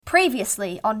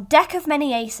Previously on Deck of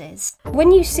Many Aces.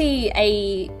 When you see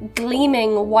a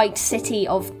gleaming white city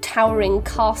of towering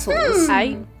castles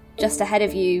just ahead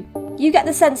of you, you get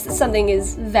the sense that something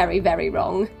is very, very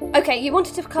wrong. Okay, you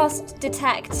wanted to cast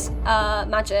Detect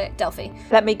Magic, Delphi.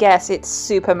 Let me guess, it's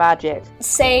super magic.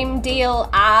 Same deal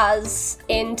as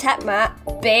in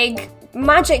Tepmat. Big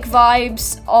magic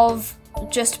vibes of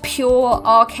just pure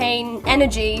arcane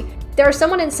energy. There is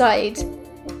someone inside,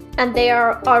 and they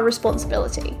are our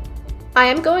responsibility. I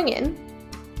am going in.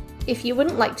 If you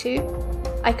wouldn't like to,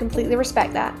 I completely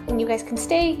respect that. And you guys can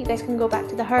stay, you guys can go back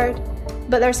to the herd.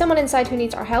 But there's someone inside who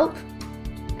needs our help,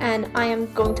 and I am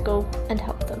going to go and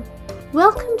help them.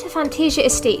 Welcome to Fantasia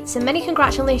Estates, and many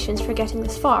congratulations for getting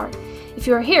this far. If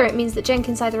you are here, it means that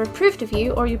Jenkins either approved of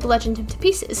you or you bludgeoned him to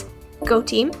pieces. Go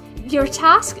team. Your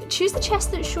task, choose the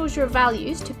chest that shows your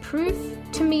values to prove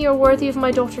to me you're worthy of my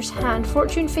daughter's hand.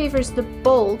 Fortune favors the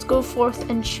bold. Go forth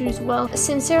and choose well.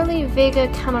 Sincerely, Vega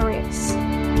Camarius.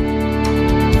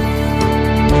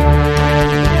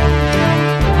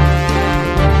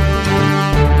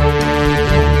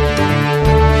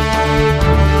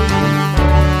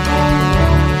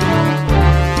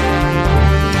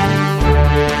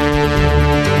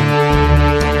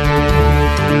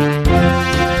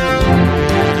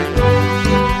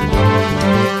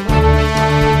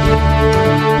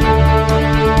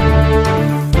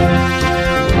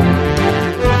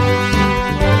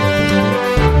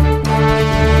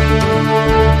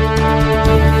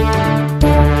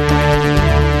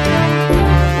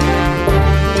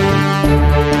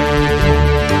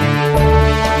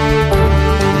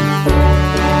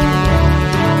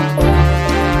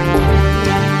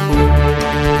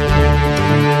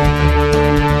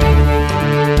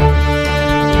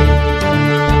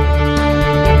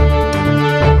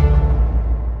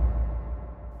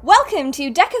 Welcome to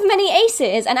Deck of Many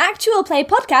Aces, an actual play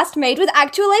podcast made with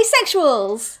actual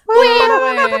asexuals.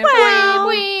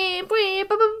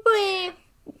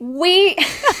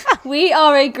 We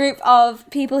are a group of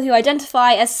people who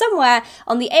identify as somewhere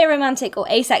on the aromantic or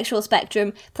asexual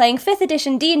spectrum, playing 5th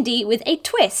edition D&D with a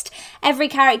twist. Every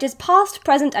character's past,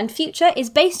 present and future is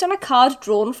based on a card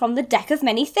drawn from the Deck of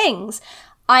Many Things.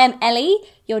 I am Ellie,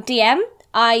 your DM.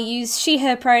 I use she,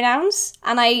 her pronouns,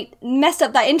 and I messed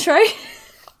up that intro.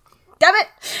 Damn it!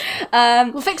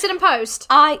 We'll fix it in post.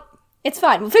 It's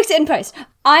fine, we'll fix it in post.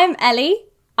 I am Ellie.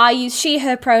 I use she,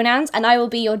 her pronouns, and I will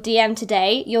be your DM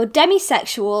today, your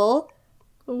demisexual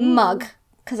mug.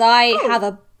 Because I have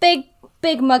a big,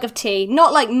 big mug of tea.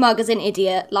 Not like mug as in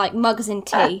idiot, like mug as in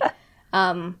tea.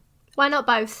 Why not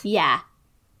both? Yeah.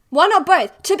 Why not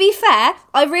both? To be fair,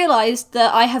 I realised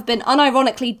that I have been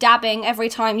unironically dabbing every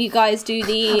time you guys do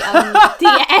the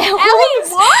Ellie,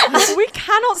 what? We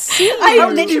cannot see you. I How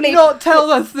did literally you not tell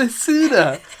us this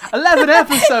sooner? 11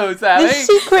 episodes, Ellie. The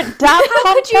secret dab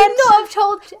content?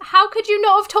 How could you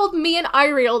not have told me and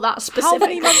Iriel that How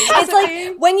many specifically? months has It's it like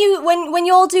been? when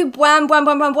you all do wham wham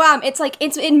wham wham wham. It's like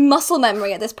it's in muscle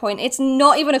memory at this point. It's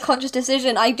not even a conscious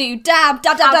decision. I do dab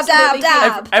dab dab dab dab Absolutely.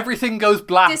 dab. Everything goes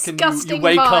black and you Disgusting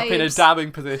wake up in a vibes.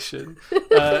 dabbing position.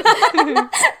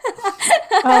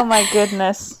 Oh my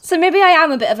goodness. So maybe I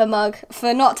am a bit of a mug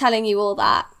for not telling you all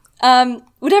that.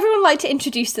 Would everyone like to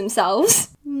introduce themselves?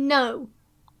 No.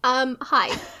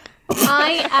 Hi.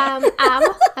 I am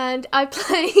and I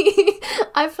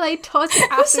play Todd so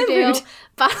Astrodale, rude.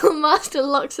 Battlemaster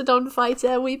Loxodon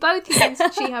Fighter. We both use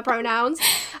she, her pronouns,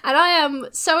 and I am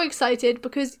so excited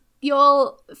because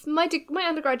my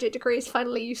undergraduate degree is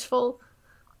finally useful.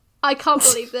 I can't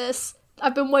believe this.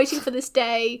 I've been waiting for this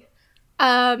day.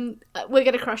 We're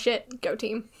gonna crush it. Go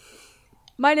team.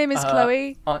 My name is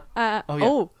Chloe. yeah.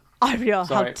 Ariel,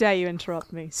 how Sorry. dare you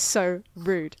interrupt me? So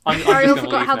rude. I'm just Ariel gonna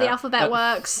forgot leave how the now. alphabet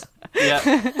works. Yeah.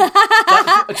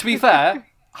 That, to be fair,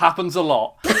 happens a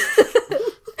lot.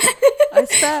 I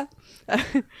swear.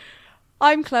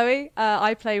 I'm Chloe.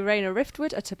 I play Raina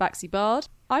Riftwood, a Tabaxi bard.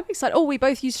 I'm excited. Oh, we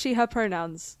both use she, her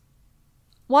pronouns.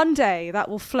 One day that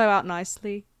will flow out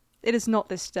nicely. It is not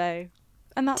this day.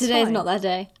 And that's Today's fine. not that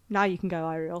day. Now you can go,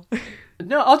 Ariel.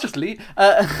 No, I'll just leave.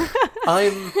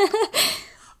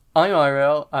 I'm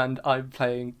Iriel, and I'm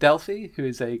playing Delphi, who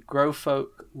is a Growfolk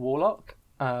warlock.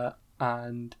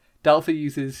 And Delphi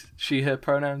uses she, her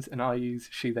pronouns, and I use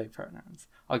she, they pronouns.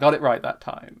 I got it right that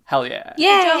time. Hell yeah.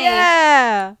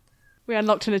 Yeah! We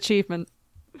unlocked an achievement.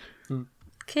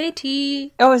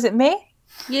 Katie. Oh, is it me?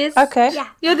 Yes. Okay. Yeah.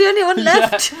 You're the only one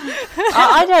left.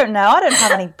 I don't know. I don't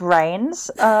have any brains.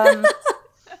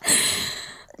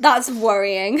 That's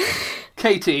worrying.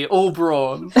 Katie, all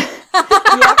brawn.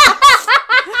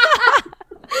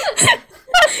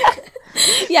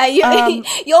 Yeah,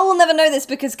 y'all will never know this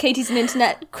because Katie's an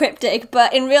internet cryptic,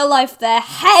 but in real life they're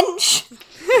hench.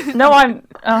 No, I'm.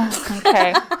 Oh,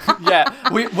 okay. Yeah,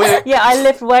 we're Yeah, I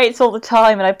lift weights all the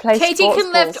time, and I play Katie sports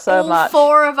can balls lift so all much.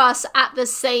 4 of us at the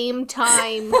same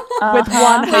time. With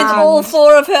one With hand. all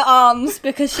 4 of her arms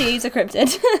because she's a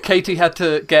cryptid. Katie had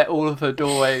to get all of her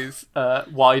doorways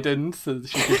widened so that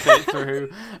she could fit through.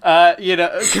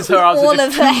 Because her arms All are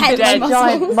of just her too head dead. muscles.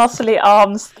 Giant muscly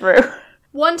arms through.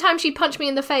 One time she punched me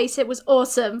in the face. It was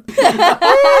awesome.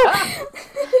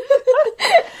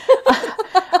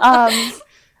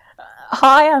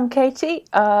 Hi, I'm Katie.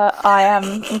 I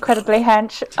am incredibly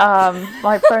hench.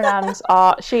 My pronouns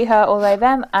are she, her, or they,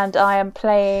 them, and I am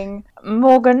playing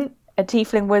Morgan, a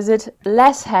tiefling wizard,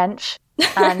 less hench,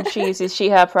 and she uses she,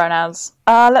 her pronouns.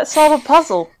 Let's solve a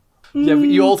puzzle. Yeah, but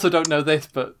you also don't know this,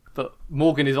 but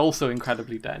Morgan is also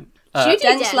incredibly dense. Judy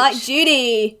Dench Dench. like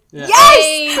Judy. Yeah.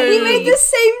 Yes! Boom. We made the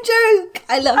same joke.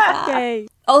 I love that. Yay.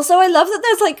 Also, I love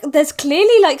that there's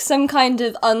clearly like some kind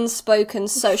of unspoken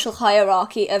social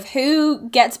hierarchy of who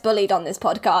gets bullied on this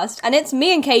podcast, and it's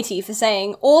me and Katie for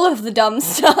saying all of the dumb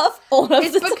stuff all of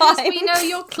It's the because time. we know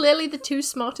you're clearly the 2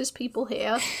 smartest people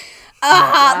here.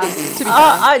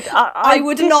 I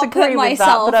would not put disagree with that,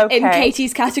 myself but in okay.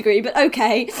 Katie's category, but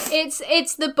okay.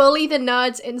 It's the bully the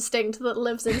nerds instinct that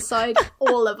lives inside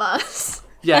all of us.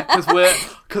 Yeah,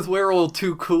 because we're all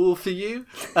too cool for you.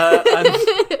 And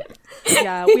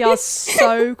Yeah, we are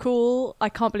so cool. I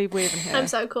can't believe we're even here. I'm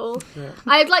so cool.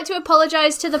 I'd like to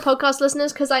apologize to the podcast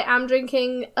listeners because I am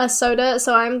drinking a soda,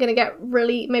 so I'm going to get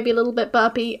maybe a little bit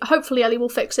burpy. Hopefully Ellie will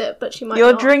fix it, but she might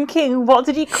You're not. drinking, what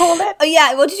did you call it? Oh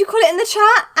yeah, what did you call it in the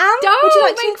chat, Am? Don't Would you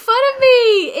like make to? fun of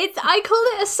me! I call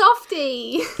it a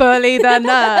softie. Bully the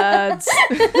nerds.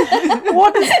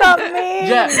 What does that mean?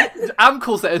 yeah, Am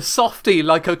calls it a softie,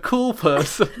 like a cool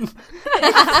person.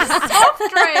 Soft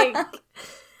drink!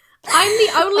 I'm the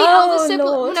only Oh, elder sibling.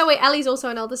 Lord. No, wait, Ellie's also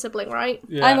an elder sibling, right?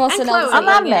 Yeah. I'm also And an elder Chloe.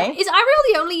 sibling, I'm yeah. Anne. Is Ariel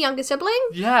the only younger sibling?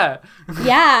 Yeah.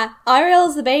 Yeah,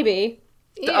 Ariel's the baby.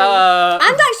 Ew. And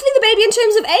actually the baby in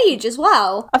terms of age as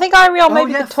well. I think Ariel may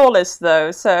be yeah. the tallest, though,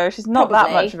 so she's not that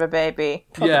Probably. much of a baby.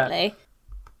 Probably.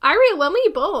 Ariel, when were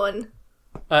you born?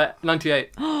 98.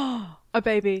 A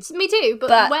baby. Me too, but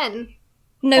But- when?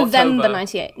 November October.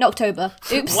 98. No, October.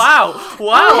 Oops. Wow,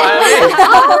 Ellie.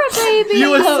 Oh, baby! You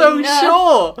were so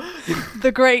sure.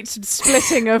 The great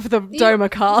splitting of the Doma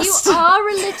cast. You are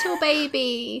a little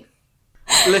baby.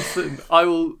 Listen, I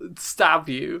will stab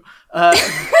you.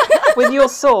 With your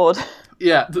sword.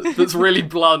 Yeah, that's really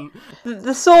blunt.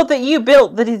 The sword that you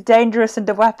built that is dangerous and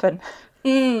a weapon.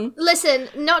 Listen,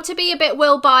 not to be a bit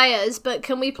Will Byers, but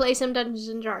can we play some Dungeons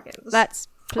and Dragons? Let's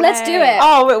play. Let's do it.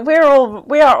 Oh,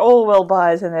 we are all Will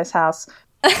Byers in this house.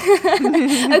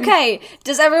 Okay,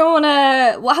 does everyone want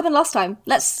to... What happened last time?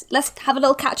 Let's have a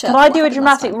little catch-up. Can I What do a happened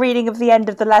last dramatic time? reading of the end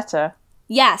of the letter?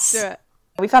 Yes. Do it.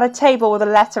 We've had a table with a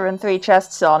letter and 3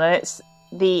 chests on, and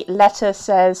the letter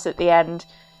says at the end,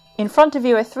 in front of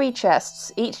you are 3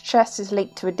 chests. Each chest is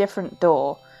linked to a different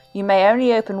door. You may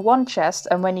only open one chest,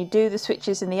 and when you do, the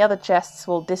switches in the other chests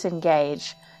will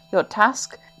disengage. Your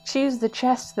task? Choose the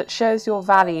chest that shows your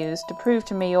values to prove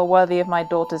to me you're worthy of my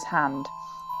daughter's hand.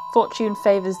 Fortune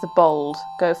favours the bold.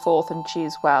 Go forth and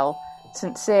choose well.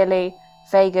 Sincerely,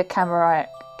 Vega Camarius?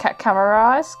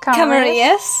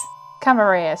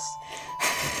 Camarius.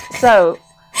 So,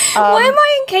 Why am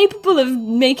I incapable of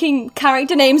making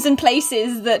character names and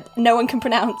places that no one can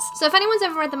pronounce? So if anyone's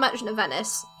ever read The Merchant of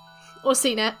Venice, or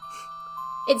seen it,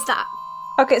 it's that.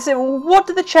 okay, so what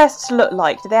do the chests look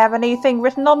like? Do they have anything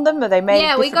written on them? Are they made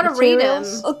Yeah, of we different gotta read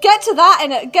materials? them. We'll get to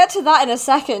that in a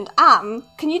second. Am,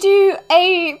 can you do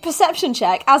a perception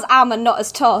check as Am and not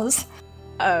as Toz?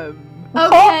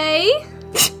 Okay.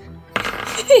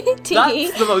 Tee.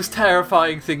 That's the most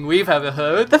terrifying thing we've ever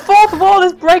heard. The fourth wall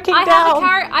is breaking I down.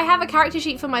 have a character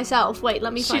sheet for myself. Wait,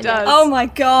 let me find does. it. Oh my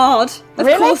god. Of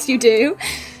Really? course you do.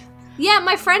 Yeah,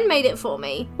 my friend made it for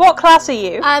me. What class are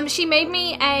you? She made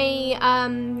me a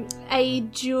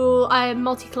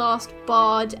multi-classed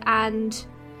bard and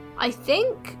I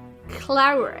think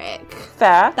cleric.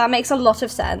 Fair. That makes a lot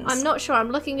of sense. I'm not sure. I'm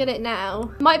looking at it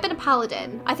now. Might have been a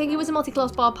paladin. I think he was a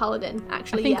multi-class bard paladin. I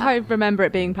Actually, think yeah. I remember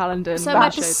it being Paladin. So That my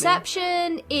showed me.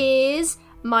 perception is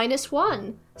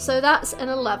 -1. So that's an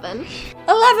 11.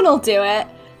 11 will do it.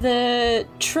 The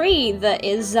tree that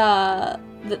is that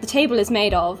the table is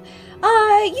made of,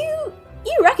 you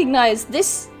recognize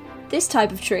this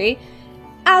type of tree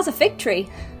as a fig tree.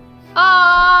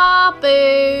 Ah,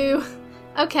 boo.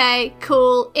 Okay,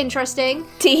 cool, interesting.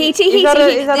 Teehee, Is teehee, that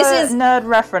teehee. a nerd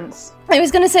reference? I was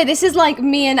gonna say, this is like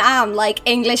me and Am, like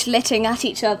English litting at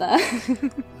each other.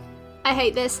 I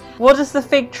hate this. What does the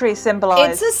fig tree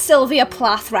symbolise? It's a Sylvia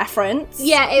Plath reference.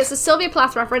 Yeah, it's a Sylvia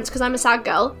Plath reference because I'm a sad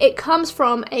girl. It comes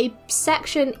from a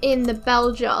section in the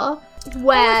Bell Jar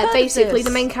where basically the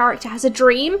main character has a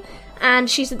dream and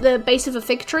she's at the base of a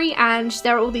fig tree and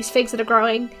there are all these figs that are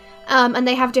growing and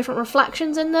they have different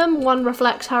reflections in them. One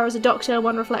reflects her as a doctor,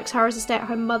 one reflects her as a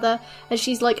stay-at-home mother, and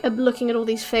she's like looking at all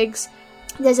these figs.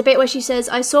 There's a bit where she says,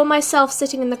 I saw myself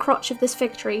sitting in the crotch of this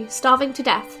fig tree, starving to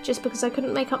death, just because I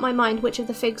couldn't make up my mind which of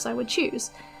the figs I would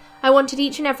choose. I wanted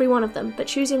each and every one of them, but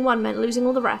choosing one meant losing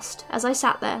all the rest. As I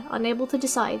sat there, unable to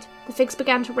decide, the figs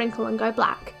began to wrinkle and go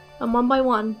black, and one by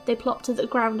one, they plopped to the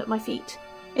ground at my feet.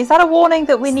 Is that a warning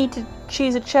that we need to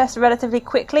choose a chest relatively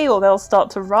quickly, or they'll start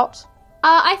to rot?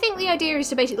 I think the idea is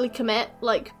to basically commit,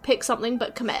 like, pick something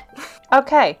but commit.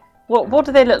 Okay, what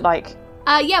do they look like?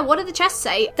 Yeah, what do the chests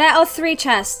say? There are 3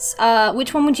 chests.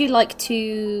 Which one would you like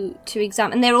to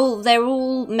examine? They're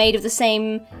all made of the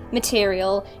same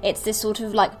material. It's this sort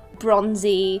of like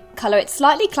bronzy colour. It's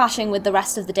slightly clashing with the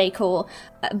rest of the decor,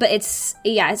 but it's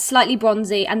slightly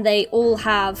bronzy, and they all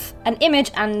have an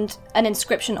image and an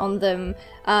inscription on them.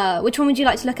 Which one would you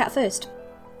like to look at first?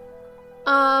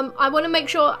 I want to make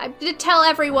sure I did tell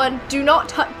everyone do not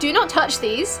touch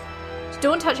these.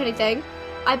 Don't touch anything.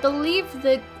 I believe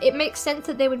that it makes sense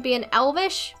that they would be in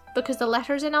Elvish because the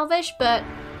letter's in Elvish, but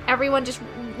everyone just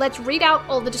let's read out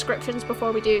all the descriptions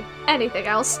before we do anything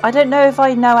else. I don't know if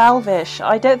I know Elvish.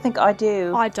 I don't think I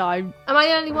do. I don't. Am I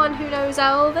the only one who knows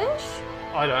Elvish?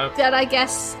 I don't. Then I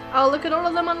guess I'll look at all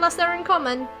of them unless they're in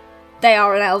common. They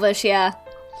are in Elvish, yeah.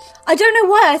 I don't know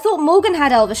why, I thought Morgan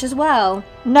had Elvish as well.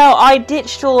 No, I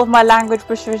ditched all of my language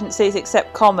proficiencies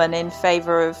except Common in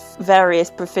favour of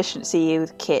various proficiency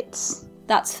with kits.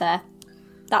 That's fair.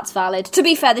 That's valid. To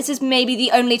be fair, this is maybe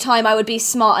the only time I would be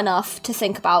smart enough to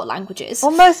think about languages.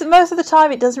 Well, most of the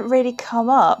time it doesn't really come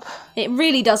up. It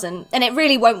really doesn't, and it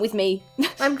really won't with me.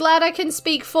 I'm glad I can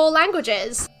speak 4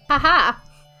 languages. Haha.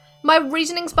 My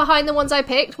reasonings behind the ones I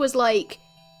picked was like,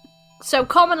 so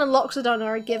Common and Loxodon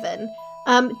are a given.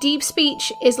 Deep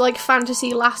Speech is like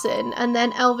Fantasy Latin, and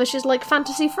then Elvish is like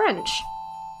Fantasy French.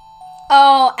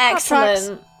 Oh,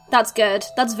 excellent. That's good.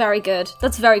 That's very good.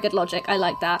 That's very good logic. I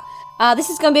like that. This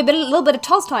is going to be a little bit of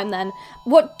toss time then.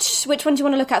 Which one do you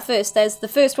want to look at first? There's the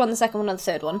first one, the second one, and the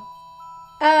third one.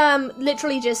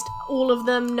 Literally just all of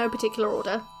them, no particular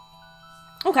order.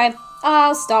 Okay,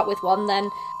 I'll start with one then.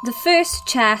 The first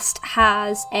chest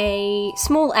has a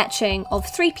small etching of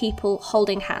 3 people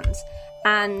holding hands,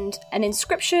 and an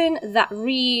inscription that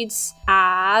reads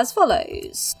as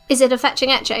follows. Is it a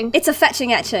fetching etching? It's a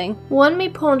fetching etching. One may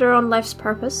ponder on life's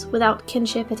purpose. Without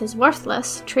kinship it is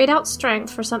worthless. Trade out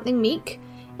strength for something meek.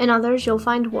 In others you'll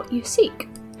find what you seek.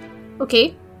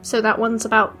 Okay, so that one's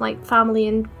about, like, family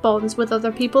and bonds with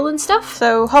other people and stuff.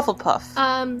 So, Hufflepuff.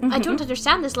 I don't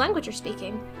understand this language you're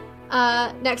speaking.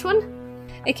 Next one?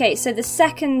 Okay, so the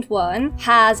second one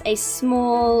has a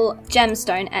small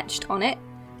gemstone etched on it,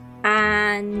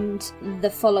 and the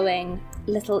following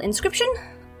little inscription.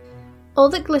 All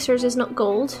that glitters is not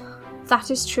gold.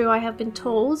 That is true, I have been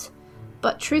told.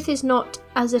 But truth is not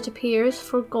as it appears,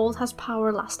 for gold has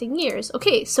power lasting years.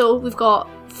 Okay, so we've got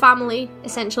family,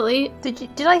 essentially.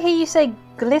 Did I hear you say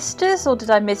glisters, or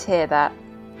did I mishear that?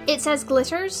 It says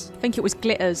glitters. I think it was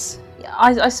glitters.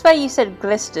 I swear you said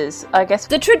glisters, I guess.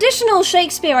 The traditional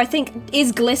Shakespeare, I think,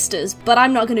 is glisters, but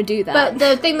I'm not going to do that. But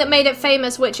the thing that made it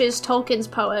famous, which is Tolkien's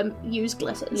poem, used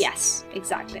glitters. Yes,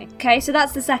 exactly. Okay, so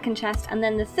that's the second chest, and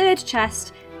then the third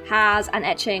chest has an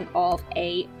etching of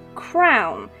a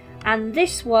crown, and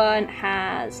this one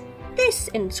has this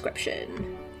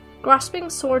inscription. Grasping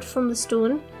sword from the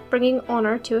stone, bringing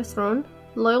honour to a throne,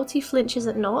 loyalty flinches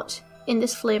at naught, in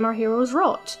this flame our heroes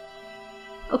wrought.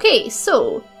 Okay,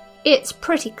 so it's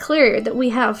pretty clear that we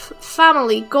have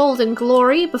family, gold and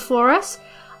glory before us.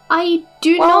 I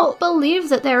do not believe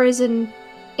that there is an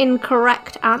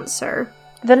incorrect answer.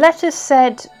 The letter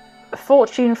said,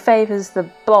 fortune favours the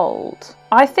bold.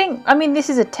 I mean, this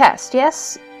is a test,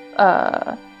 yes?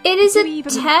 It is a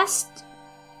test,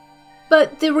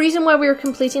 but the reason why we're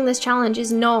completing this challenge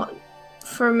is not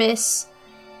for Miss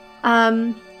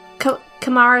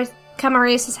Camarius'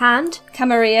 hand.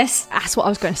 Camarius. That's what I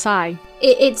was going to say.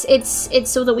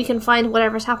 It's so that we can find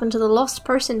whatever's happened to the lost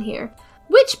person here.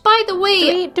 Which, by the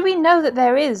way... Do we know that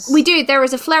there is? We do. There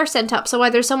is a flare sent up, so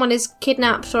either someone is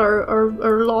kidnapped or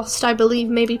lost, I believe.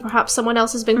 Maybe perhaps someone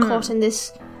else has been caught in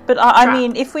this But I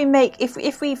mean, if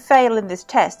we fail in this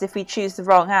test, if we choose the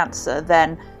wrong answer,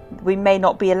 then we may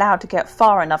not be allowed to get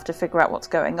far enough to figure out what's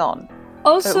going on.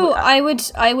 Also, I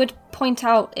would point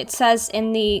out, it says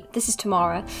in the... This is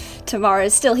Tamara. Tamara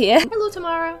is still here. Hello,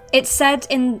 Tamara. It said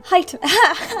in...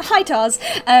 Hi, Tars.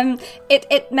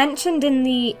 It mentioned in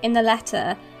the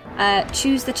letter,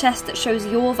 choose the chest that shows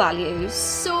your values.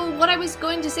 So what I was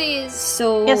going to say is...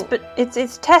 So... Yes, but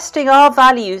it's testing our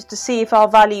values to see if our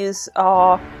values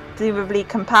are presumably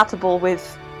compatible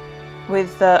with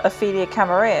Ophelia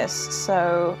Camarus,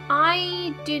 so...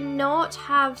 I do not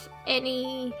have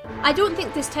any... I don't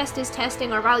think this test is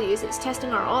testing our values, it's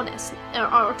testing our honest,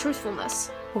 our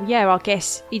truthfulness. Well, yeah, I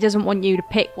guess he doesn't want you to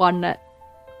pick one that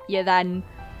you then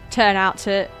turn out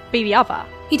to be the other.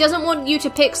 He doesn't want you to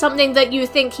pick something that you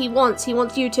think he wants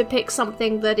you to pick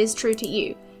something that is true to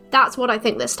you. That's what I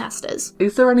think this test is.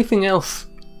 Is there anything else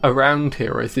around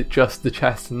here, or is it just the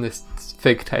chest and this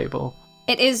fig table?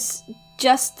 It is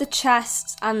just the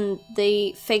chest and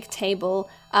the fig table,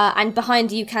 and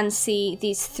behind you can see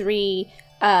these 3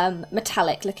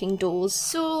 metallic-looking doors.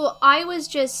 So I was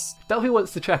just... Delphi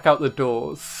wants to check out the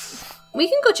doors. We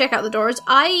can go check out the doors.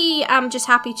 I am just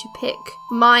happy to pick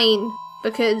mine,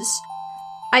 because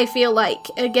I feel like,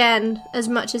 again, as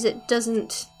much as it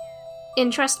doesn't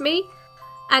interest me,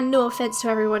 and no offense to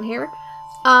everyone here,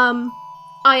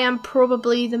 I am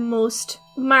probably the most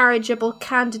marriageable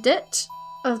candidate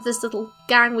of this little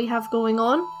gang we have going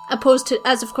on, opposed to,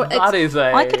 as of course... That is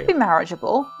a... I could be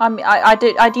marriageable. I mean, I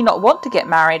do not want to get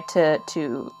married to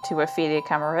Ophelia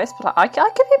Camarus, but I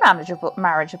could be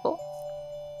marriageable.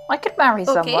 I could marry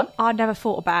someone. I never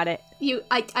thought about it.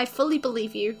 I fully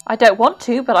believe you. I don't want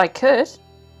to, but I could.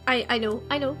 I know,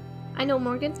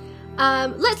 Morgan.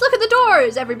 Let's look at the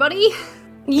doors, everybody.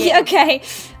 Yeah, okay.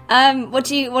 What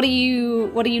are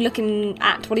you looking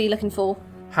at? What are you looking for?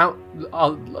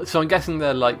 So I'm guessing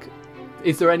they're like...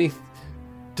 Is there any...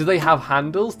 Do they have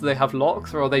handles? Do they have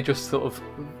locks? Or are they just sort of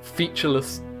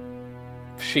featureless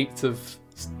sheets of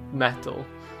metal?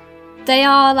 They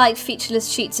are like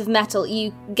featureless sheets of metal.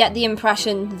 You get the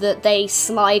impression that they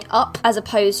slide up as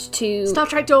opposed to... Star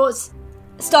Trek doors,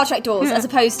 as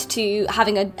opposed to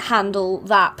having a handle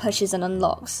that pushes and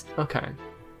unlocks. Okay.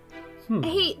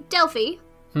 Hey, Delphi.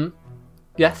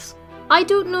 Yes? I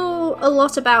don't know a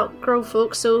lot about grow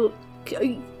folk, so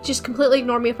just completely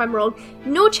ignore me if I'm wrong.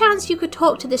 No chance you could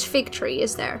talk to this fig tree,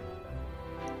 is there?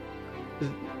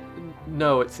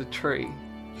 No, it's a tree.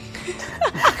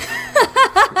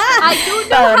 I don't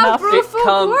know how grow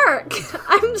folk work.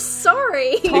 I'm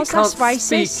sorry. It can't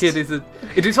speak.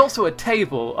 It is also a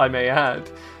table, I may add.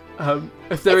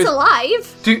 If there It's is...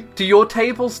 alive. Do your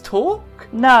tables talk?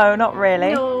 No, not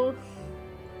really. No,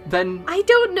 Then I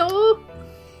don't know.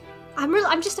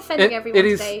 I'm just offending everyone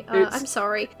today. I'm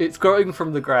sorry. it's growing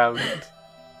from the ground.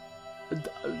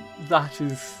 That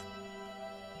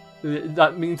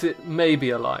means it may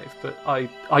be alive, but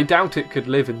I doubt it could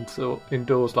live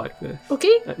indoors like this.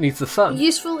 Okay. It needs the sun.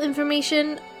 Useful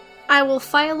information. I will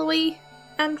file away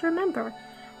and remember.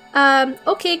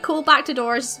 Okay, cool, back to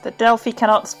doors. The Delphi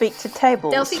cannot speak to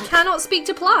tables. Delphi cannot speak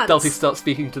to plants. Delphi starts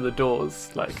speaking to the doors,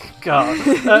 like, God.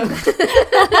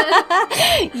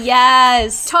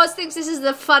 Yes! Toz thinks this is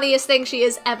the funniest thing she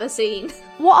has ever seen.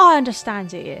 What I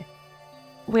understand here,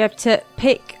 we have to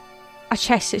pick a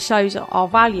chest that shows our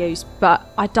values, but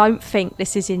I don't think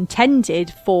this is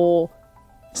intended for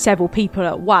several people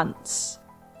at once.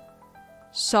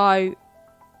 So,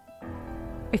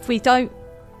 if we pick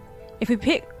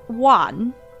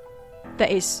one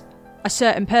that is a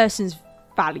certain person's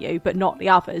value but not the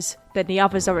others, then the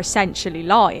others are essentially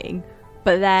lying.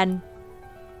 But then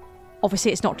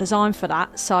obviously it's not designed for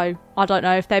that, so I don't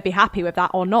know if they'd be happy with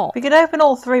that or not. We could open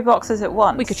all 3 boxes at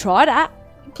once. We could try that.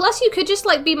 Plus, you could just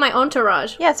be my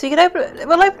entourage. Yeah, so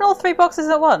we'll open all 3 boxes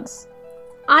at once.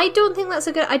 I don't think that's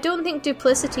I don't think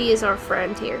duplicity is our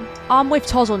friend here. I'm with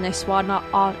Toz on this one.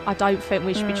 I don't think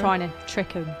we should be trying to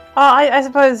trick him. I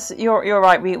suppose you're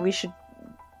right. We should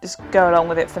just go along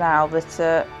with it for now. But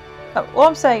what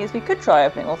I'm saying is we could try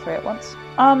opening all 3 at once.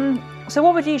 So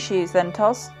what would you choose then,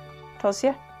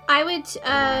 Tosia? I would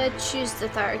choose the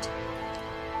 3rd.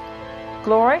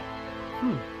 Glory?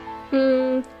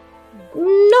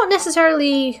 Not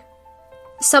necessarily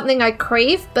something I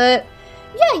crave, but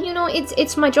yeah,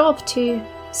 it's my job to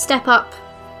step up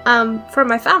for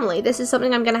my family. This is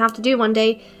something I'm going to have to do one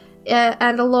day,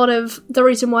 and a lot of the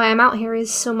reason why I'm out here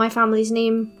is so my family's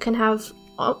name can have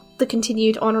the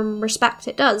continued honour and respect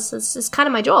it does. It's kind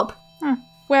of my job.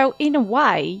 Well, in a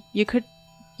way,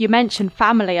 you mentioned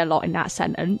family a lot in that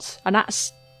sentence, and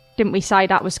didn't we say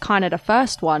that was kind of the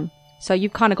first one? So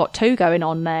you've kind of got 2 going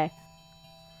on there.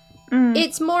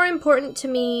 It's more important to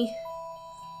me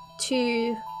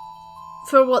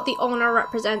for what the honour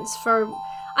represents.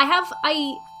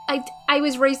 I I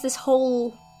was raised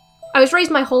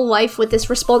my whole life with this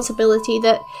responsibility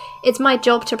that it's my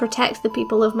job to protect the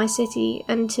people of my city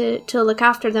and to look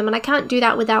after them, and I can't do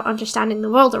that without understanding the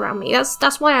world around me.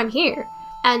 That's why I'm here.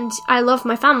 And I love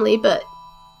my family, but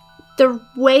the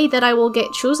way that I will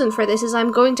get chosen for this is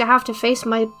I'm going to have to face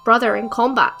my brother in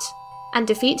combat and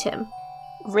defeat him.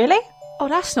 Really? Oh,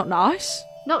 that's not nice.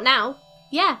 Not now.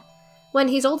 Yeah. When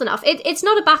he's old enough. It's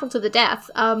not a battle to the death,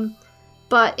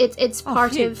 but it's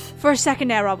part phew. of... For a second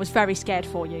there, I was very scared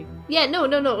for you. Yeah, no.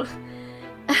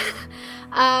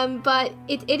 But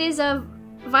it is a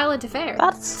violent affair.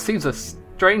 Seems a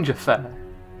strange affair.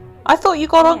 I thought you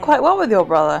got on quite well with your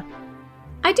brother.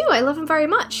 I do, I love him very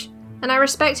much. And I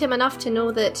respect him enough to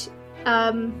know that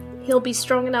he'll be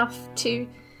strong enough to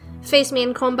face me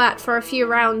in combat for a few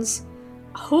rounds.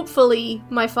 Hopefully,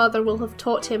 my father will have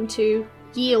taught him to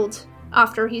yield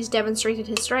after he's demonstrated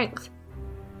his strength.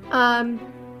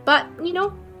 But,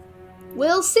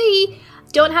 we'll see.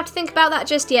 Don't have to think about that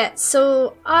just yet.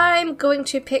 So I'm going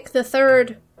to pick the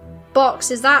third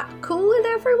box. Is that cool with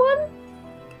everyone?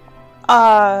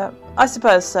 I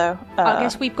suppose so. I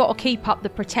guess we've got to keep up the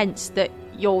pretense that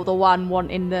you're the one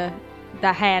wanting the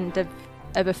hand of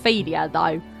Ophelia,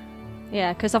 though.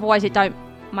 Yeah, because otherwise it don't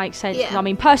make sense. Yeah. I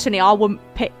mean, personally, I wouldn't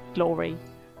pick Glory.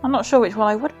 I'm not sure which one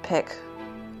I would pick.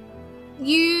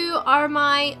 You are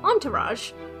my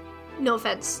entourage. No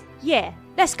offense. Yeah,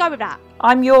 let's go with that.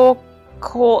 I'm your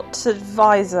court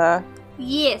advisor.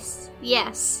 Yes.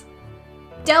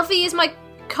 Delphi is my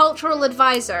cultural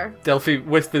advisor. Delphi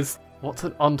whispers, "What's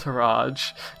an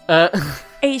entourage?"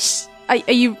 It's.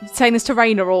 Are you saying this to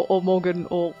Raina or Morgan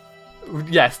or?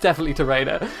 Yes, definitely to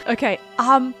Raina. Okay.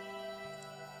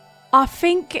 I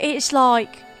think it's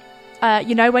like,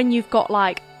 when you've got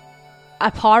like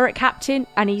a pirate captain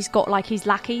and he's got like his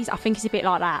lackeys. I think it's a bit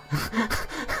like that.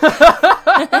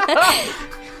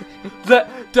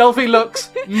 Delphi looks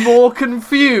more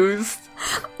confused.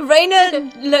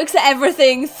 Raina looks at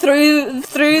everything through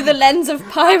the lens of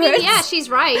pirates. Yeah,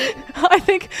 she's right. I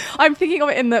think I'm thinking of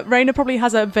it in that Raina probably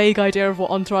has a vague idea of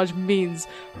what entourage means,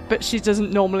 but she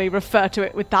doesn't normally refer to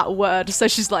it with that word. So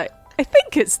she's like, I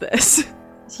think it's this.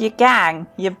 It's your gang,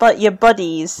 your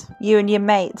buddies, you and your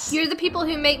mates. You're the people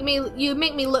who make me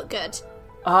look good.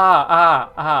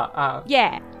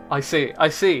 Yeah. I see. I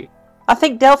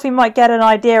think Delphi might get an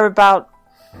idea about...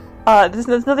 there's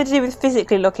nothing to do with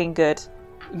physically looking good.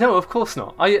 No, of course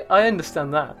not. I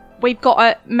understand that. We've got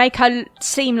to make her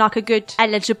seem like a good,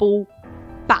 eligible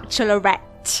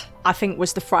bachelorette, I think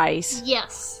was the phrase.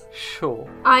 Yes. Sure.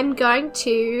 I'm going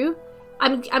to...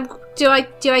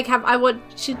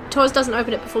 Tors doesn't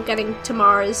open it before getting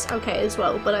Tamara's okay as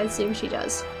well, but I assume she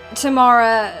does.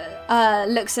 Tamara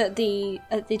looks at the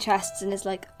chests and is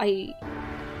like,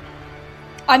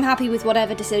 I'm happy with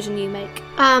whatever decision you make.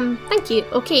 Thank you.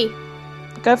 Okay.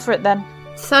 Go for it then.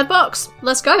 Third box.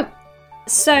 Let's go.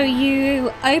 So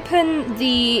you open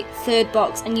the third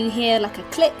box and you hear like a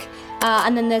click,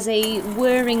 and then there's a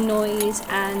whirring noise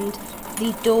and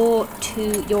the door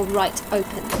to your right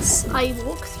opens. I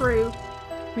walk through.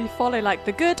 We follow like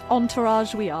the good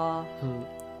entourage we are.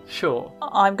 Sure.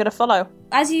 I'm gonna follow.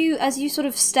 As you sort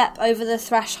of step over the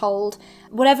threshold,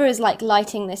 whatever is like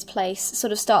lighting this place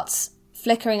sort of starts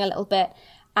flickering a little bit,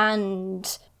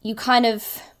 and you kind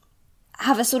of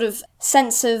have a sort of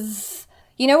sense of,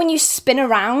 when you spin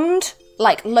around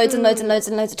like loads and loads and loads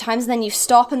and loads of times, and then you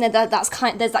stop, and then there's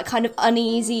that kind of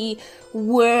uneasy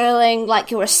whirling, like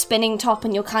you're a spinning top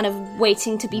and you're kind of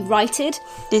waiting to be righted.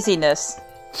 Dizziness.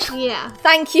 Yeah.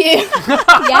 Thank you.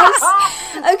 Yes.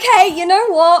 Okay, you know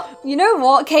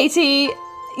what, Katie?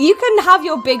 You can have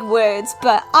your big words,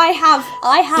 but I have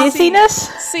Dizziness?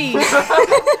 See,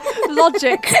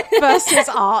 logic versus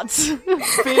art.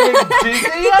 Feeling dizzy,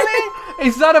 Ellie?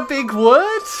 Is that a big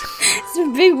word? It's a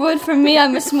big word for me.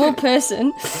 I'm a small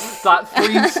person. That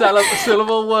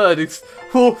 3-syllable word is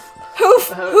hoof.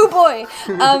 Hoo boy.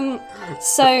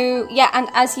 So yeah, and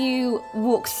as you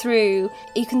walk through,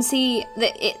 you can see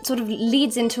that it sort of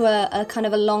leads into a kind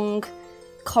of a long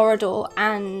corridor,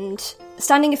 and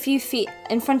standing a few feet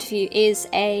in front of you is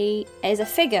a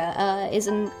figure, is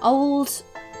an old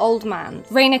man.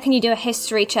 Raina, can you do a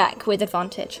history check with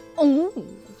advantage? Ooh.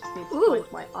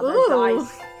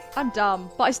 I'm dumb,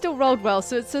 but I still rolled well,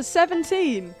 so it's a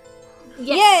 17.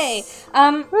 Yes.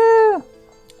 Yay! Woo!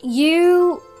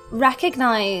 You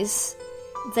recognize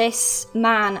this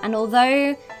man, and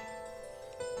although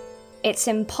it's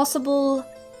impossible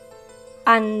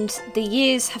and the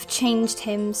years have changed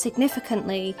him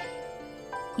significantly,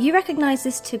 you recognize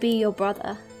this to be your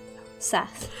brother,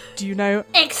 Seth. Do you know?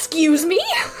 Excuse me?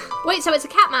 Wait, so it's a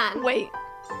cat man? Wait.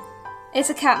 It's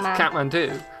a cat man. Catman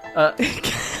too.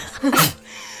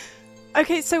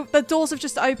 Okay, so the doors have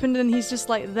just opened and he's just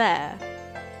like there.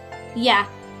 Yeah.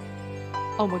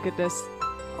 Oh my goodness.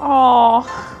 Oh.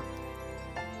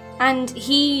 And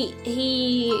he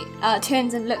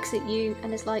turns and looks at you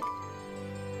and is like,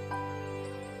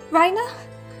 Raina?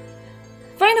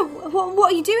 Raina,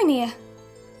 what are you doing here?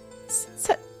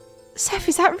 Seth,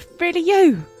 is that really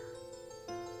you?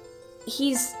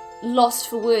 He's lost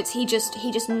for words. He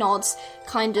just nods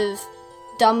kind of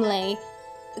dumbly,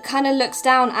 kind of looks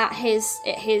down at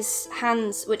his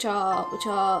hands which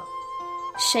are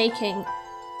shaking.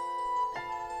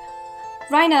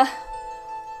 Raina,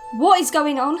 what is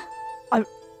going on?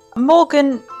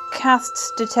 Morgan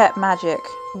casts Detect Magic.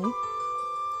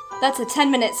 That's a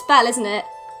 10-minute spell, isn't it?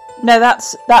 No,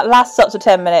 that lasts up to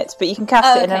 10 minutes, but you can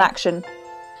cast it in an okay. action.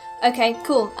 Okay,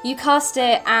 cool. You cast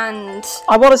it and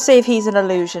I want to see if he's an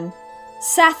illusion.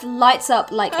 Seth lights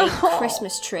up like a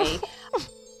Christmas tree.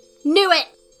 Knew it!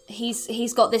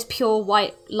 He's got this pure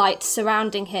white light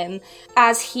surrounding him.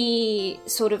 As he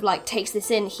sort of like takes this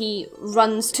in, he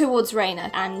runs towards Raina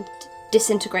and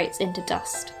disintegrates into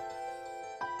dust.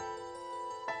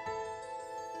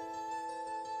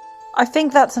 I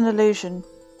think that's an illusion.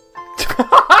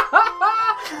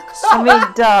 I mean,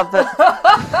 duh, but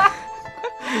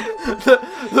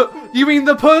You mean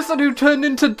the person who turned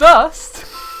into dust?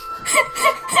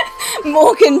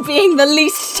 Morgan being the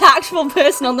least tactful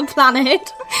person on the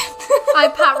planet. I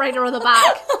pat Raina on the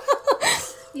back.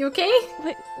 You okay?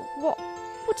 Wait, what?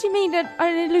 What do you mean an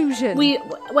illusion? We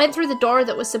went through the door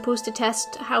that was supposed to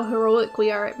test how heroic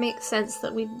we are. It makes sense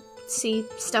that we'd see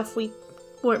stuff we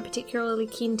weren't particularly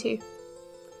keen to.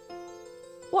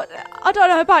 What? I don't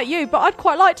know about you, but I'd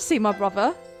quite like to see my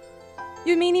brother.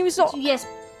 You mean he was not? Yes,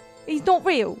 He's not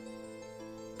real.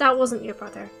 that wasn't your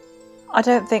brother. I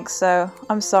don't think so.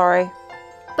 I'm sorry.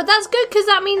 But that's good, because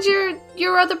that means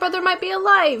your other brother might be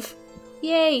alive.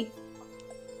 Yay.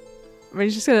 I mean,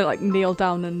 he's just gonna like kneel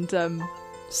down and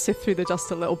sift through the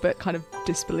dust a little bit, kind of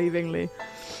disbelievingly.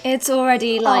 It's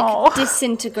already like Aw.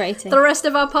 disintegrating. The rest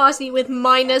of our party with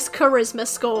minus charisma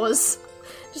scores.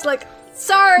 Just like,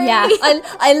 sorry! Yeah,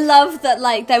 I love that,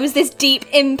 like, there was this deep,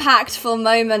 impactful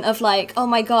moment of, like, oh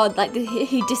my god, like,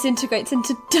 he disintegrates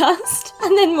into dust.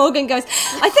 And then Morgan goes,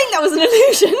 I think that was an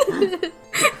illusion.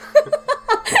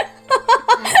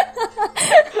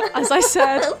 As I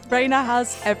said, Raina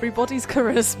has everybody's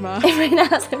charisma. Raina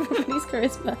has everybody's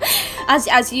charisma.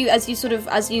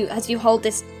 As you hold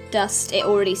this dust, it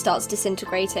already starts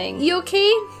disintegrating. You okay?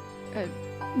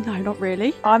 No, not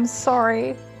really. I'm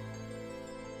sorry.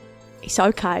 It's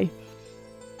okay.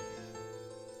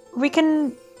 We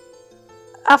can...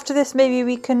 After this, maybe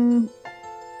we can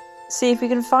see if we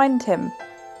can find him.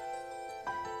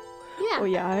 Yeah. Oh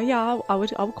yeah, I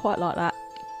would quite like that.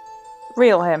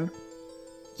 Reel him.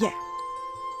 Yeah.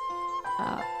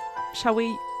 Shall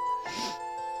we?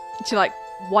 She like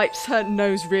wipes her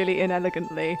nose really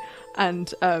inelegantly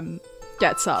and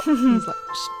gets up. He's like,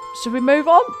 should we move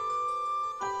on?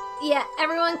 Yeah,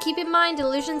 everyone keep in mind,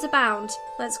 illusions abound.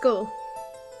 Let's go.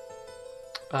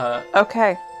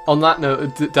 Okay. On that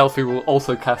note, Delphi will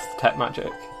also cast Detect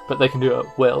Magic, but they can do it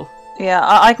at will. Yeah,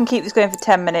 I can keep this going for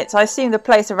 10 minutes. I assume the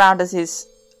place around us is,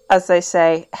 as they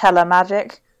say, hella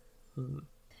magic.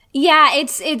 Yeah,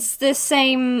 it's the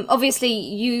same. Obviously,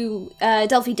 you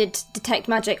Delphi did detect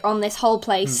magic on this whole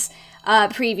place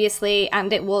previously,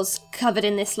 and it was covered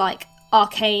in this like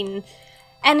arcane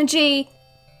energy.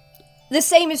 The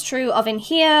same is true of in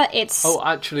here. It's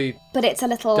Actually, but it's a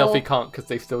little Delphi can't because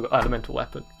they've still got elemental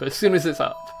weapon. But as soon as it's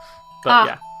up, but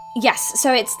yeah. Yes,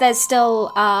 so there's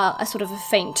still a sort of a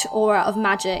faint aura of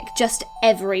magic just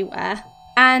everywhere.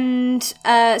 And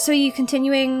so are you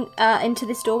continuing into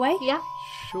this doorway? Yeah.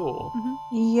 Sure.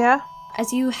 Yeah.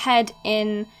 As you head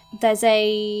in, there's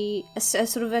a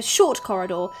sort of a short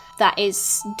corridor that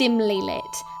is dimly lit.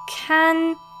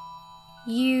 Can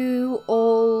you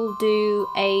all do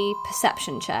a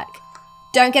perception check?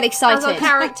 Don't get excited. As our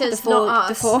characters, not us.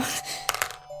 Before.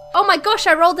 Oh my gosh,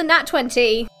 I rolled a nat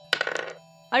 20.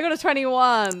 I got a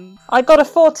 21. I got a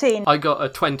 14. I got a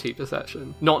 20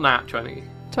 perception, not nat 20.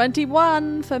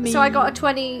 21 for me. So I got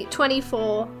a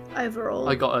 24 overall.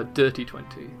 I got a dirty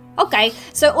 20. Okay,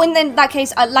 so in that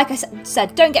case, like I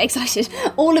said, don't get excited.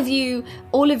 All of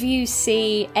you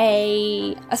see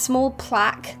a small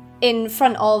plaque in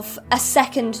front of a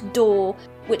second door,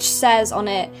 which says on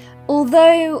it,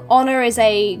 "Although honor is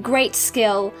a great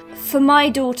skill, for my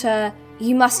daughter,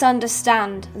 you must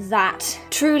understand that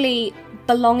truly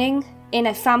belonging in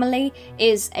a family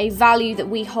is a value that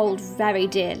we hold very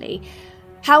dearly.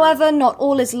 However, not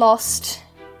all is lost.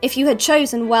 If you had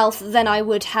chosen wealth, then I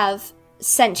would have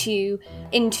sent you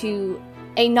into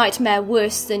a nightmare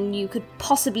worse than you could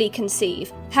possibly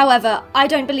conceive. However, I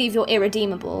don't believe you're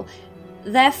irredeemable.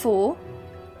 Therefore,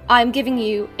 I'm giving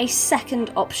you a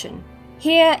second option.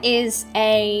 Here is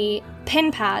a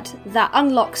pin pad that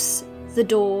unlocks the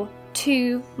door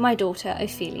to my daughter,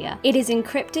 Ophelia. It is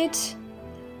encrypted,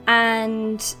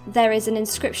 and there is an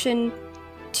inscription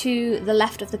to the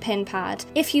left of the pin pad.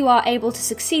 If you are able to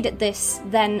succeed at this,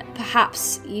 then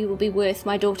perhaps you will be worth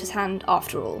my daughter's hand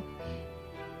after all.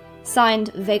 Signed,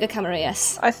 Vega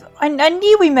Camarias. I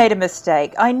knew we made a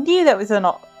mistake. I knew that was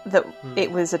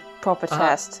it was a proper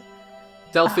test.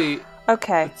 Delphi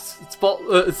Okay.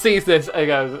 sees this and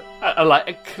goes,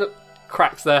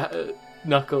 cracks their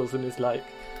knuckles and is like,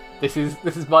 "This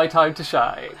is my time to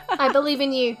shine." I believe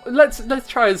in you. Let's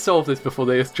try and solve this before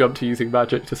they just jump to using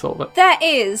magic to solve it. There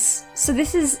is. So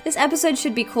this episode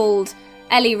should be called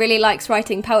Ellie Really Likes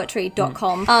Writing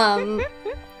Poetry.com.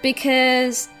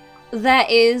 Because there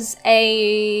is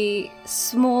a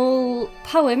small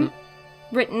poem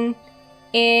written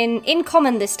in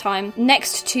common this time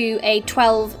next to a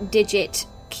 12-digit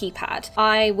keypad.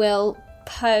 I will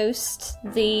post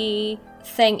the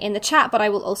thing in the chat, but I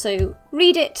will also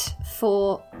read it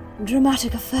for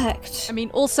dramatic effect. I mean,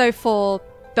 also for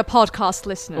the podcast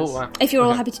listeners. Oh, wow. If you're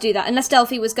all happy to do that, unless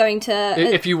Delphi was going to...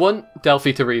 If you want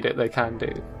Delphi to read it, they can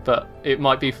do, but it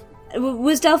might be...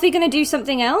 Was Delphi going to do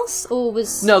something else, or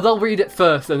was... No, they'll read it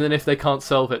first, and then if they can't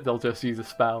solve it, they'll just use a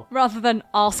spell. Rather than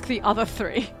ask the other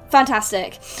three.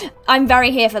 Fantastic. I'm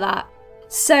very here for that.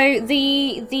 So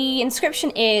the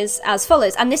inscription is as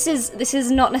follows, and this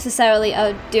is not necessarily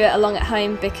a do it along at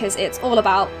home, because it's all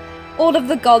about all of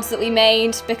the gods that we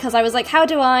made, because I was like, how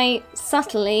do I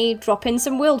subtly drop in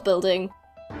some world building?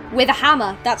 With a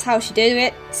hammer, that's how she did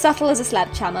it, subtle as a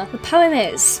sledgehammer. The poem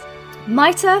is: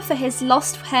 Mitre for his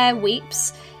lost hair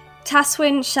weeps,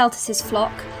 Taswin shelters his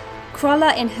flock,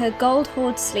 Crolla in her gold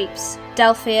hoard sleeps,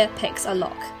 Delphia picks a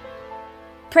lock.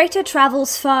 Praetor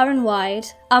travels far and wide,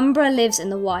 Umbra lives in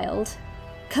the wild,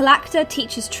 Calacta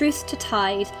teaches truth to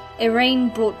tide, Irene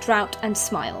brought drought and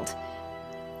smiled.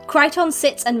 Crichton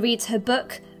sits and reads her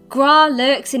book, Gra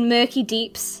lurks in murky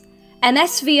deeps,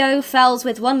 MSVO fells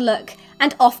with one look,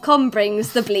 and Ofcom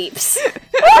brings the bleeps.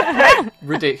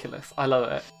 Ridiculous. I love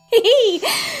it.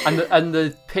 And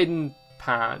the pin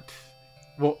pad.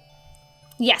 What?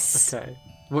 Yes. Okay.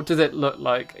 What does it look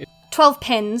like? 12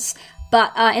 pins,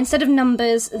 but instead of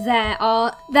numbers, there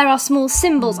are small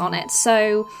symbols on it.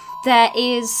 So there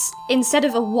is, instead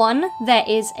of a 1, there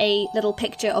is a little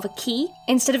picture of a key.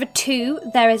 Instead of a 2,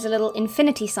 there is a little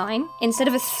infinity sign. Instead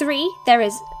of a 3, there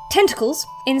is tentacles.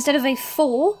 Instead of a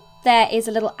 4, there is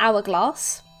a little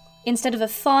hourglass. Instead of a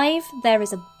 5, there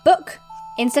is a book.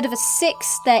 Instead of a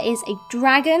 6, there is a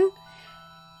dragon.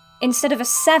 Instead of a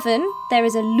 7, there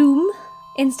is a loom.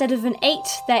 Instead of an 8,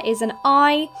 there is an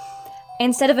I.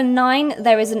 Instead of a 9,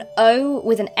 there is an O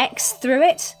with an X through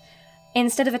it.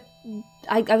 Instead of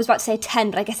I was about to say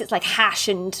 10, but I guess it's like hash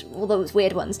and all those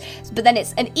weird ones. But then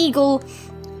it's an eagle,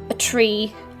 a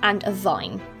tree, and a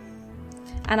vine.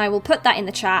 And I will put that in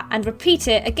the chat and repeat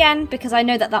it again, because I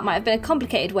know that might have been a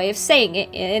complicated way of saying it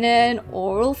in an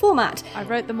oral format. I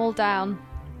wrote them all down.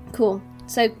 Cool.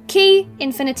 So, key,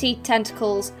 infinity,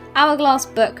 tentacles, hourglass,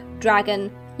 book,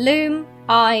 dragon, loom,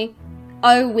 eye,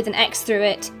 O with an X through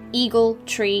it, eagle,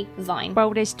 tree, vine.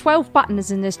 Well, there's 12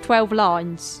 buttons and there's 12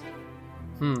 lines.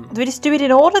 Do we just do it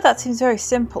in order? That seems very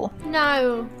simple.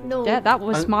 No. Yeah, that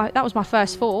was my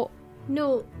first thought.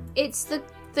 No, it's the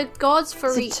gods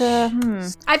for each.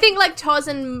 Is I think Toz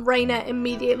and Raina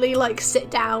immediately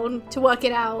sit down to work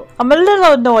it out. I'm a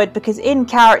little annoyed because in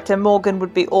character Morgan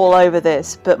would be all over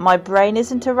this, but my brain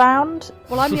isn't around.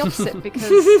 Well, I'm the opposite because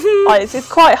It's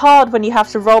quite hard when you have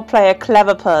to roleplay a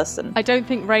clever person. I don't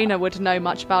think Raina would know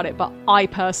much about it, but I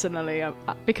personally,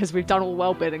 because we've done all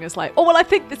world building, is like, oh well, I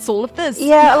think it's all of this.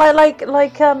 Yeah,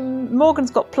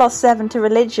 Morgan's got +7 to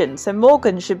religion, so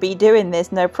Morgan should be doing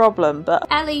this no problem. But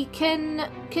Ellie, can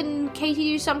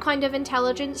Katie do some kind of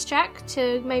intelligence check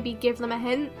to maybe give them a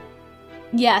hint?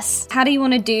 Yes. How do you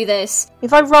want to do this?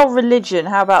 if I roll religion,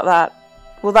 how about that?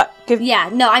 Will that give Yeah,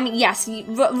 no, I mean, yes.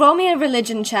 Roll me a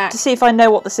religion check. to see if I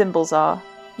know what the symbols are?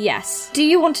 Yes. Do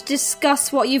you want to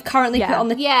discuss what you've currently put on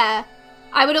the... Yeah.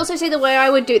 I would also say the way I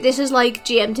would do it, this is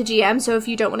GM to GM, so if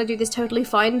you don't want to do this, totally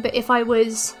fine, but if I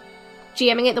was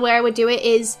GMing it, the way I would do it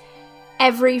is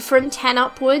from 10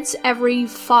 upwards, every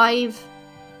 5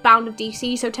 bound of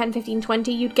DC, so 10, 15,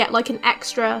 20, you'd get an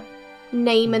extra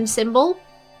name and symbol.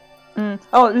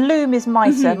 Oh, loom is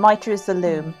mitre. Mitre is the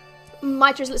loom.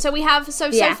 Mitre. So we have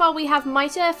so far we have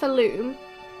Mitre for loom,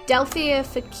 Delphia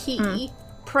for key,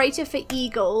 Praetor for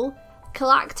eagle,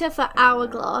 Colactor for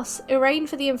Hourglass, Irene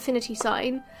for the Infinity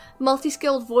Sign,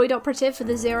 Multi-skilled Void Operative for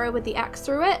the 0 with the X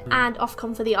through it, and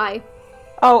Ofcom for the eye.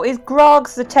 Oh, is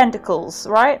Grog's the tentacles,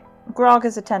 right? Grog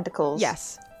is the tentacles.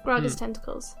 Yes. Grog's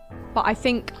tentacles. But I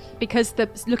think because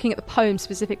looking at the poem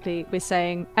specifically, we're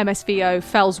saying MSVO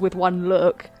fells with one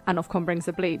look and Ofcom brings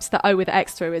the bleeps. The O with the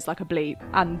X through is like a bleep,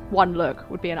 and one look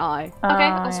would be an I. Okay,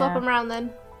 I'll swap them around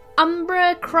then.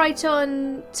 Umbra,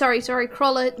 Kryton,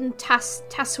 Crawler, and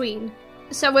Tasween.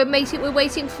 So we're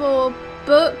waiting for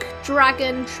Book,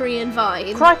 Dragon, Tree, and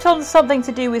Vine. Kryton's something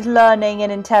to do with learning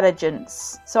and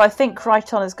intelligence. So I think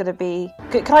Kryton is going to be...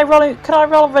 Can I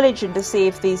roll religion to see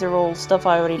if these are all stuff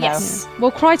I already know? Yes.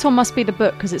 Well, Kryton must be the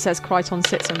book because it says Kryton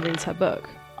sits and reads her book.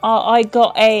 I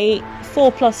got a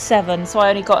 4 plus 7, so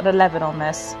I only got an 11 on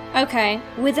this. Okay,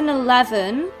 with an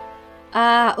 11,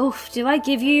 do I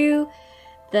give you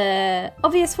the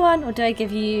obvious one, or do I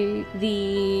give you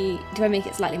do I make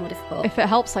it slightly more difficult? If it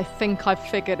helps, I think I've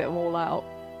figured it all out.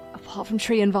 Apart from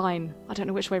Tree and Vine. I don't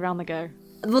know which way round they go.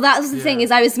 Well, that was the thing,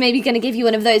 is I was maybe going to give you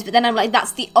one of those, but then I'm like,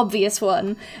 that's the obvious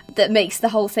one that makes the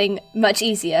whole thing much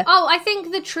easier. Oh, I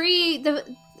think the tree,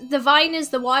 the Vine is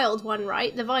the wild one,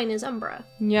 right? The Vine is Umbra.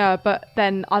 Yeah, but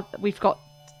then we've got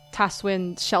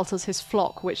Taswin shelters his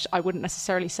flock, which I wouldn't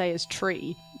necessarily say is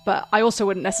Tree. But I also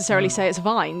wouldn't necessarily say it's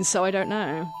Vine, so I don't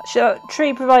know.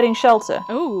 Tree providing shelter.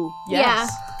 Oh,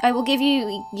 yes. I will give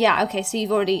you... Yeah, okay, so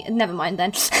you've already... Never mind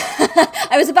then.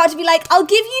 I was about to be like, I'll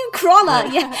give you Crawler.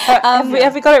 Yeah.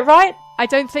 Have we got it right? I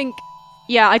don't think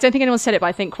anyone said it, but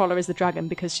I think Crawler is the dragon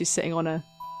because she's sitting on a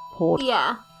horde.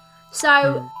 Yeah.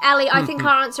 So, Ellie, I think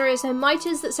our answer is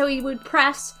Hermitas, so we would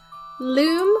press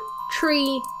Loom,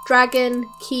 Tree, Dragon,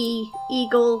 Key,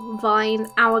 Eagle, Vine,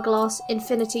 Hourglass,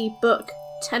 Infinity, Book,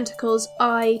 Tentacles,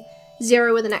 Eye,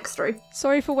 0 with an X through.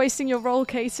 Sorry for wasting your roll,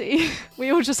 Katie. We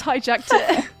all just hijacked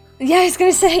it. Yeah, I was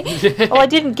going to say... Well, I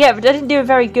didn't do a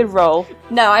very good roll.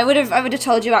 No, I would have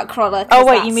told you about Crawler. Oh,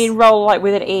 wait, you mean roll like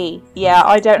with an E? Yeah,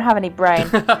 I don't have any brain.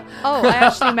 Oh, I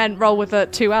actually meant roll with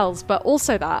 2 L's, but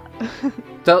also that.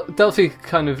 Delphi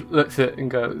kind of looks at it and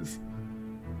goes,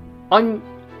 I'm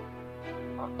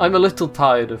a little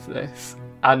tired of this,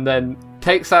 and then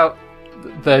takes out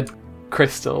the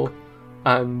crystal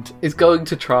and is going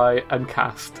to try and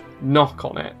cast Knock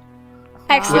on it.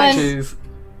 Excellent. Which is,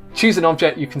 choose an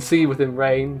object you can see within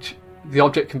range. The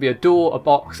object can be a door, a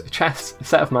box, a chest, a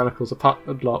set of manacles, a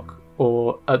padlock,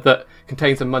 or that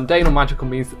contains a mundane or magical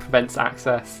means that prevents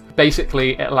access.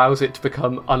 Basically, it allows it to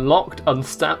become unlocked,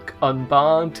 unstuck,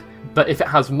 unbarred, but if it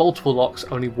has multiple locks,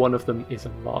 only one of them is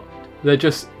unlocked. I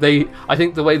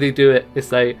think the way they do it is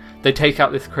they take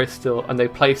out this crystal and they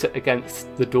place it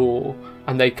against the door,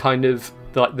 and they kind of,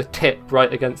 like the tip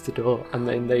right against the door, and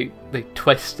then they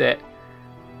twist it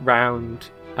round,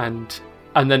 and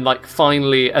then like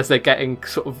finally, as they're getting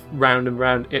sort of round and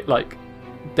round, it like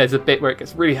there's a bit where it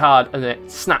gets really hard and then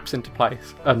it snaps into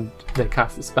place and they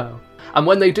cast the spell. And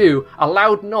when they do, a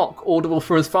loud knock audible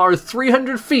from as far as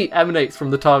 300 feet emanates from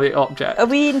the target object. Are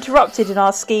we interrupted in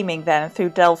our scheming then through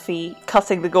Delphi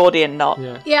cutting the Gordian knot?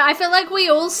 Yeah, I feel like we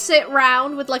all sit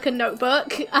round with like a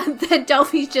notebook and then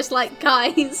Delphi's just like,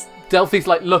 guys. Delphi's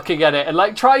like looking at it and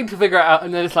like trying to figure it out,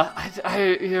 and then it's like,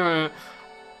 I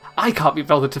can't be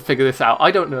bothered to figure this out.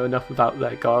 I don't know enough about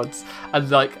their gods. And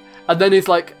then it's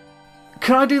like,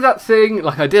 can I do that thing?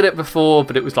 Like, I did it before,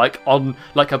 but it was like on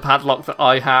like a padlock that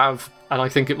I have, and I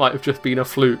think it might have just been a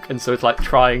fluke, and so it's like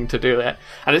trying to do it.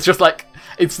 And it's just like,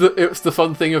 it's the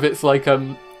fun thing of it's like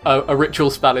a ritual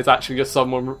spell is actually just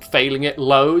someone failing it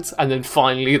loads, and then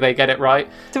finally they get it right.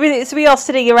 So we are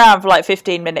sitting around for like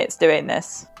 15 minutes doing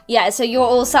this. Yeah, so you're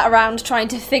all sat around trying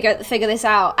to figure this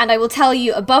out, and I will tell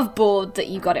you above board that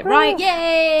you got it right.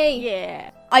 Yay!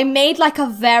 Yeah. I made like a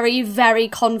very, very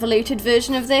convoluted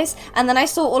version of this, and then I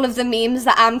saw all of the memes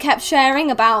that Am kept sharing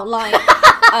about like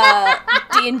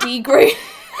D&D groups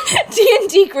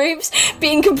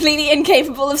being completely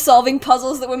incapable of solving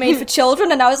puzzles that were made for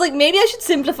children, and I was like, maybe I should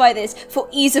simplify this for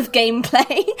ease of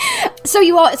gameplay. So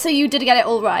you did get it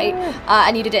all right,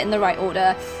 and you did it in the right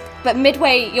order. But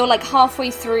midway, you're like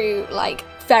halfway through, like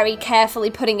very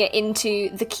carefully putting it into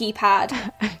the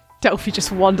keypad. Delphi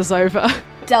just wanders over.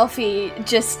 Delphi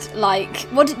just like,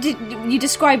 you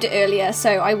described it earlier,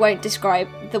 so I won't describe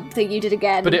the thing you did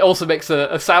again. But it also makes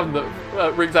a sound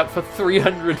that rings out for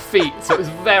 300 feet, so it's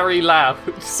very loud.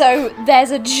 So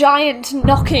there's a giant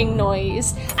knocking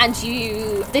noise, and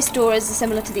this door is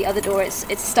similar to the other door. It's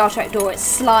a Star Trek door. It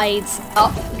slides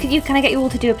up. Can I get you all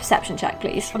to do a perception check,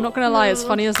 please? I'm not going to lie, as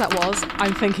funny as that was,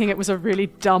 I'm thinking it was a really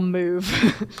dumb move.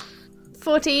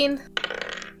 14.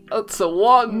 That's a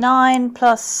 1. 9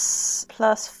 plus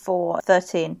 4,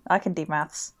 13. I can do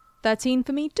maths. 13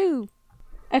 for me too.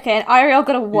 Okay, and Ariel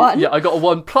got a 1. Yeah, I got a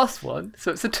 1 plus 1,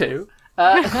 so it's a 2.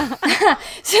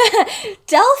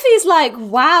 Delphi's like,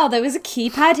 wow, there was a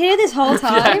keypad here this whole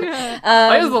time.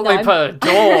 I just thought they put a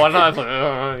door, and I was like,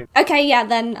 ugh. Okay, yeah,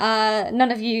 then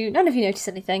none of you notice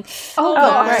anything.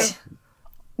 Oh, great.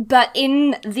 But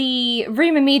in the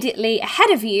room immediately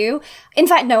ahead of you, in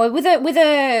fact, no, with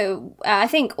a, I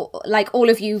think like all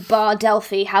of you, bar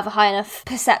Delphi, have a high enough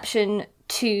perception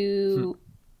to.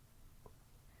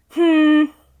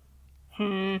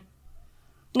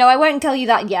 No, I won't tell you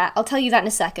that yet. I'll tell you that in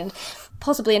a second.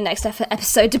 Possibly in next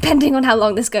episode, depending on how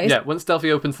long this goes. Yeah, once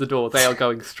Delphi opens the door, they are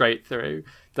going straight through.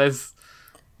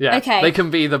 Okay. They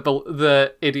can be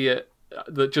the idiot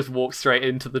that just walks straight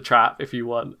into the trap if you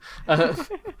want.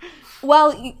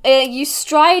 Well, you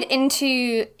stride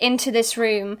into this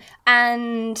room,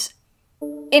 and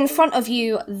in front of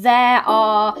you there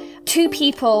are 2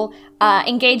 people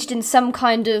engaged in some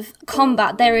kind of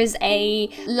combat. There is a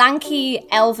lanky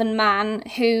elven man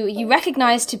who you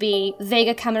recognise to be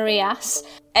Vega Camarias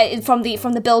from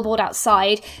the billboard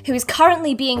outside, who is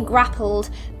currently being grappled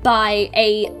by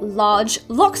a large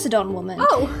Loxodon woman.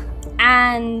 Oh!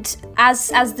 And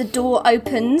as the door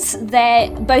opens, they're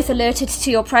both alerted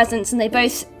to your presence, and they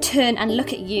both turn and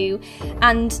look at you.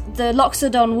 And the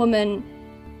Loxodon woman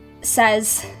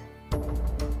says,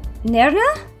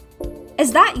 "Nirna?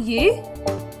 Is that you?"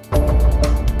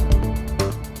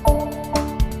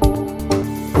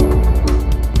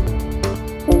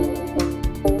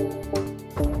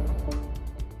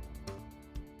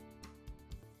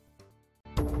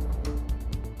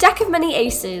 Deck of Many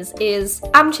Aces is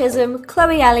Am Chisholm,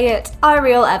 Chloe Elliott,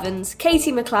 Ariel Evans,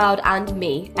 Katie McLeod, and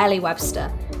me, Ellie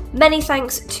Webster. Many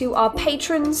thanks to our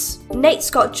patrons: Nate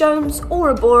Scott Jones,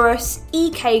 Ouroboros,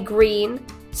 EK Green,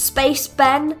 Space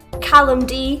Ben, Callum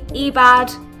D,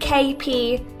 Ebad,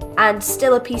 KP, and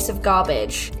Still a Piece of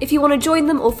Garbage. If you want to join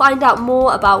them or find out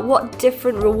more about what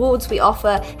different rewards we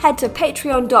offer, head to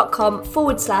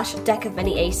patreon.com/Deck of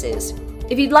Many Aces.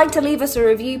 If you'd like to leave us a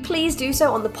review, please do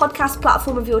so on the podcast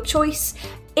platform of your choice.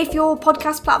 If your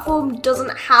podcast platform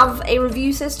doesn't have a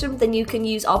review system, then you can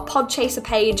use our Podchaser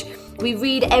page. We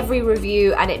read every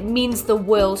review and it means the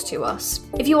world to us.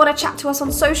 If you want to chat to us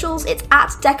on socials, it's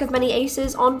at Deck of Many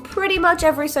Aces on pretty much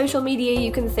every social media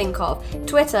you can think of.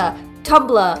 Twitter,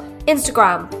 Tumblr,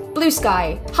 Instagram, Blue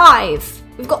Sky, Hive.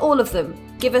 We've got all of them.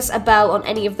 Give us a bell on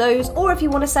any of those, or if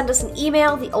you want to send us an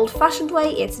email the old-fashioned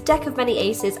way, it's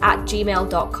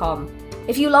deckofmanyaces@gmail.com.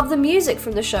 If you love the music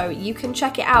from the show, you can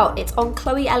check it out. It's on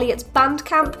Chloe Elliott's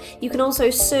Bandcamp. You can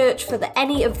also search for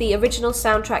any of the original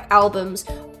soundtrack albums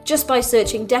just by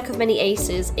searching Deck of Many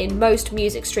Aces in most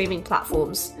music streaming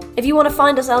platforms. If you want to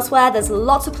find us elsewhere, there's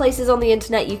lots of places on the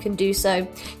internet you can do so.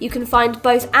 You can find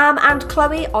both Am and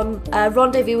Chloe on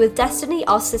Rendezvous with Destiny,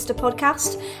 our sister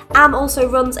podcast. Am also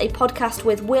runs a podcast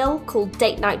with Will called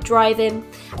Date Night Drive-In,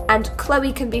 and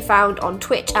Chloe can be found on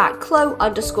Twitch at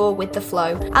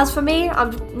Chloe_with_the_flow. As for me,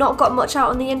 I've not got much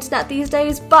out on the internet these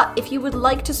days, but if you would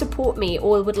like to support me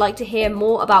or would like to hear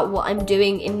more about what I'm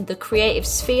doing in the creative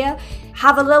sphere,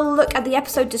 have a little look at the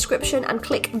episode description and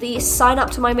click the sign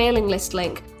up to my mailing list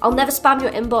link. I'll never spam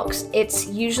your inbox. It's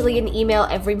usually an email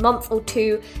every month or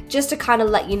 2 just to kind of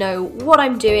let you know what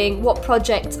I'm doing, what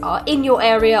projects are in your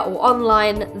area or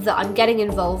online that I'm getting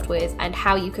involved with, and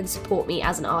how you can support me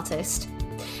as an artist.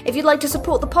 If you'd like to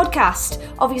support the podcast,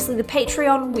 obviously the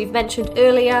Patreon we've mentioned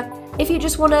earlier. If you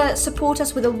just want to support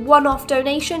us with a one-off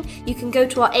donation, you can go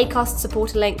to our Acast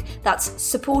supporter link. That's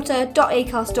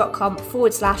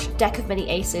supporter.acast.com/Deck of Many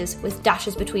Aces with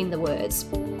dashes between the words.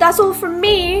 That's all from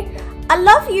me. I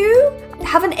love you.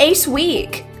 Have an ace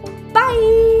week.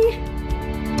 Bye.